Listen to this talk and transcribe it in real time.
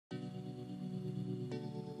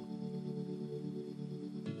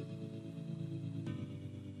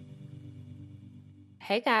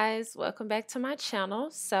Hey guys, welcome back to my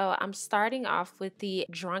channel. So I'm starting off with the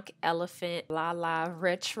Drunk Elephant Lala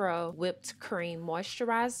Retro Whipped Cream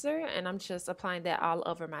Moisturizer, and I'm just applying that all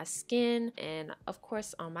over my skin and of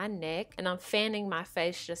course on my neck, and I'm fanning my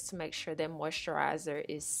face just to make sure that moisturizer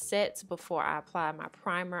is set before I apply my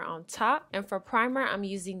primer on top. And for primer, I'm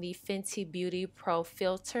using the Fenty Beauty Pro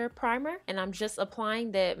Filt'r primer, and I'm just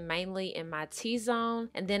applying that mainly in my T-zone,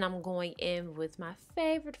 and then I'm going in with my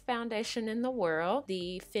favorite foundation in the world, the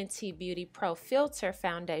Fenty Beauty Pro Filt'r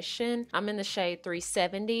foundation. I'm in the shade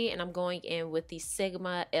 370 and I'm going in with the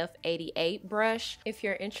Sigma F88 brush. If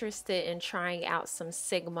you're interested in trying out some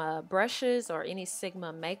Sigma brushes or any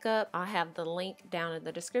Sigma makeup, I'll have the link down in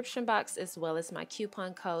the description box as well as my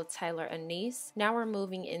coupon code Taylor Anise. Now we're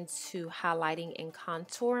moving into highlighting and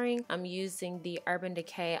contouring. I'm using the Urban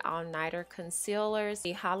Decay All Nighter concealers.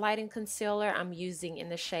 The highlighting concealer I'm using in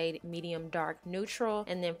the shade medium dark neutral,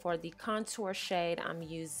 and then for the contour shade I'm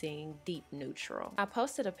using deep neutral. I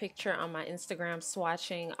posted a picture on my Instagram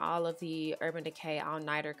swatching all of the Urban Decay All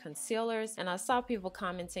Nighter concealers, and I saw people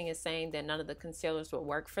commenting and saying that none of the concealers would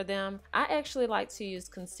work for them. I actually like to use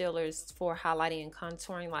concealers for highlighting and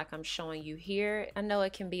contouring like I'm showing you here. I know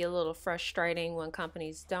it can be a little frustrating when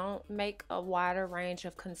companies don't make a wider range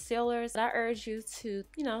of concealers, but I urge you to,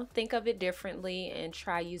 think of it differently and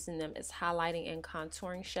try using them as highlighting and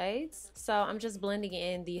contouring shades. So I'm just blending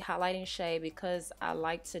in the highlighting shade because I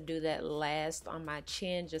like to do that last on my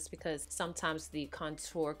chin, just because sometimes the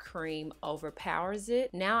contour cream overpowers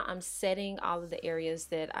it. Now I'm setting all of the areas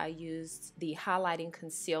that I used the highlighting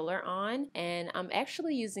concealer on, and I'm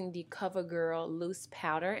actually using the CoverGirl loose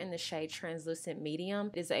powder in the shade translucent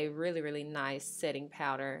medium. It is a really nice setting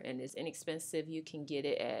powder and is inexpensive. You can get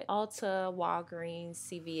it at Ulta, Walgreens,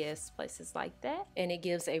 CVS, places like that, and it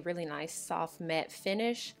gives a really nice soft matte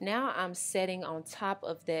finish. Now I'm setting on top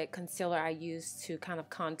of that concealer I used to kind of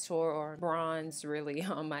contour or bronze really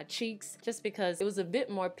on my cheeks, just because it was a bit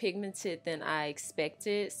more pigmented than I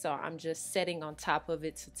expected, so I'm just setting on top of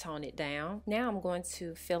it to tone it down. Now I'm going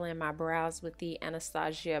to fill in my brows with the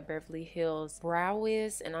Anastasia Beverly Hills Brow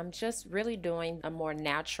Wiz, and I'm just really doing a more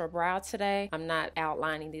natural brow today. I'm not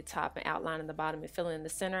outlining the top and outlining the bottom and filling in the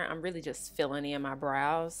center. I'm really just filling in my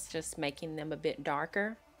brows, just making them a bit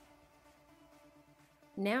darker.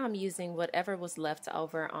 Now I'm using whatever was left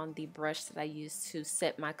over on the brush that I used to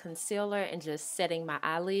set my concealer and just setting my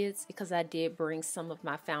eyelids, because I did bring some of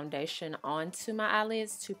my foundation onto my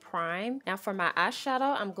eyelids to prime. Now for my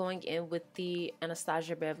eyeshadow, I'm going in with the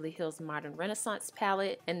Anastasia Beverly Hills Modern Renaissance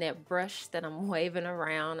palette, and that brush that I'm waving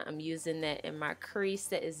around, I'm using that in my crease.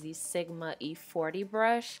 That is the Sigma E40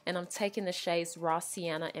 brush, and I'm taking the shades Raw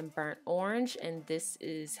Sienna and Burnt Orange, and this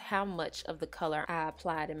is how much of the color I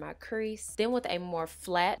applied in my crease. Then with a more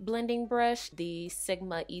flat blending brush, the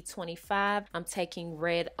Sigma E25, I'm taking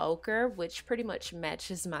Red Ochre, which pretty much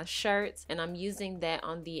matches my shirts, and I'm using that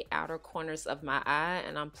on the outer corners of my eye,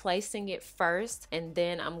 and I'm placing it first, and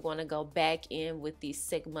then I'm going to go back in with the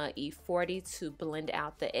Sigma E40 to blend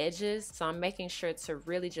out the edges. So I'm making sure to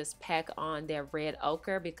really just pack on that Red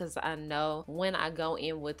Ochre, because I know when I go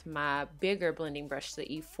in with my bigger blending brush, the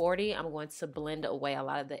E40, I'm going to blend away a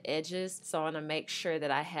lot of the edges. So I want to make sure that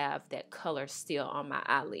I have that color still on my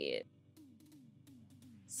eyelid.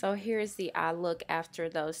 So here's the eye look after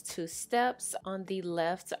those two steps. On the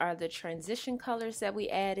left are the transition colors that we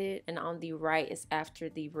added, and on the right is after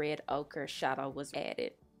the Red Ochre shadow was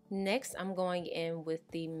added. Next, I'm going in with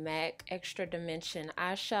the MAC Extra Dimension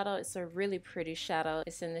eyeshadow. It's a really pretty shadow.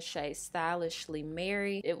 It's in the shade Stylishly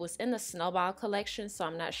Merry. It was in the Snowball collection, so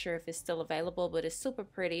I'm not sure if it's still available, but it's super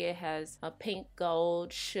pretty. It has a pink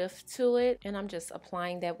gold shift to it, and I'm just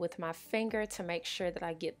applying that with my finger to make sure that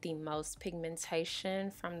I get the most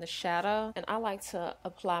pigmentation from the shadow. And I like to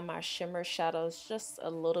apply my shimmer shadows just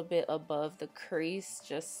a little bit above the crease,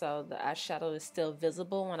 just so the eyeshadow is still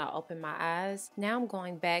visible when I open my eyes. Now I'm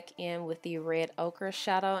going back in with the Red Ochre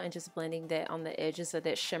shadow and just blending that on the edges of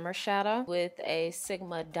that shimmer shadow. With a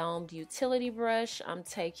Sigma domed utility brush, I'm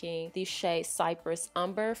taking the shade Cypress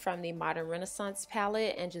Umber from the Modern Renaissance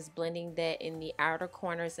palette and just blending that in the outer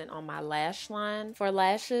corners and on my lash line. For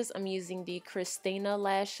lashes, I'm using the Christina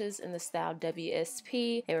lashes in the style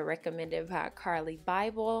WSP. They were recommended by Carly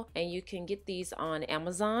Bible, and you can get these on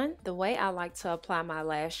Amazon. The way I like to apply my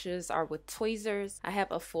lashes are with tweezers. I have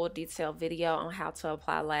a full detailed video on how to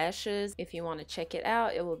apply lashes. If you want to check it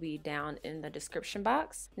out, it will be down in the description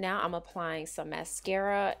box. Now I'm applying some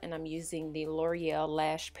mascara, and I'm using the L'Oreal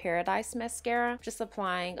Lash Paradise mascara. Just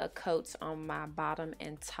applying a coat on my bottom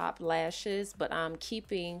and top lashes, but I'm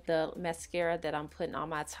keeping the mascara that I'm putting on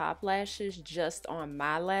my top lashes just on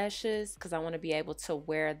my lashes because I want to be able to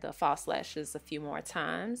wear the false lashes a few more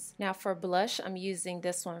times. Now for blush, I'm using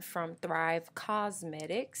this one from Thrive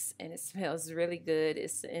Causemetics, and it smells really good.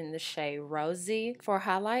 It's in the shade Rosie. For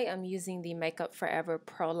highlight, I'm using the Makeup Forever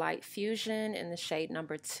Pro Light Fusion in the shade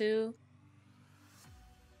number 2.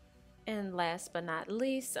 And last but not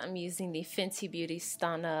least, I'm using the Fenty Beauty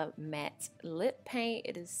Stunna Matte Lip Paint.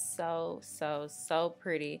 It is so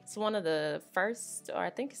pretty. It's one of the first, or I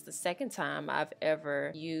think it's the second time I've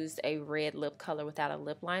ever used a red lip color without a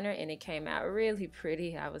lip liner, and it came out really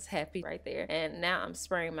pretty. I was happy right there. And now I'm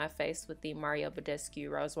spraying my face with the Mario Badescu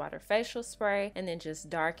Rosewater Facial Spray, and then just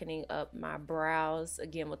darkening up my brows,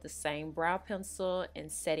 again with the same brow pencil,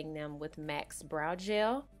 and setting them with MAC's Brow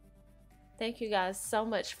Gel. Thank you guys so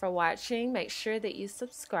much for watching. Make sure that you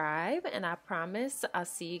subscribe, and I promise I'll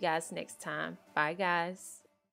see you guys next time. Bye guys.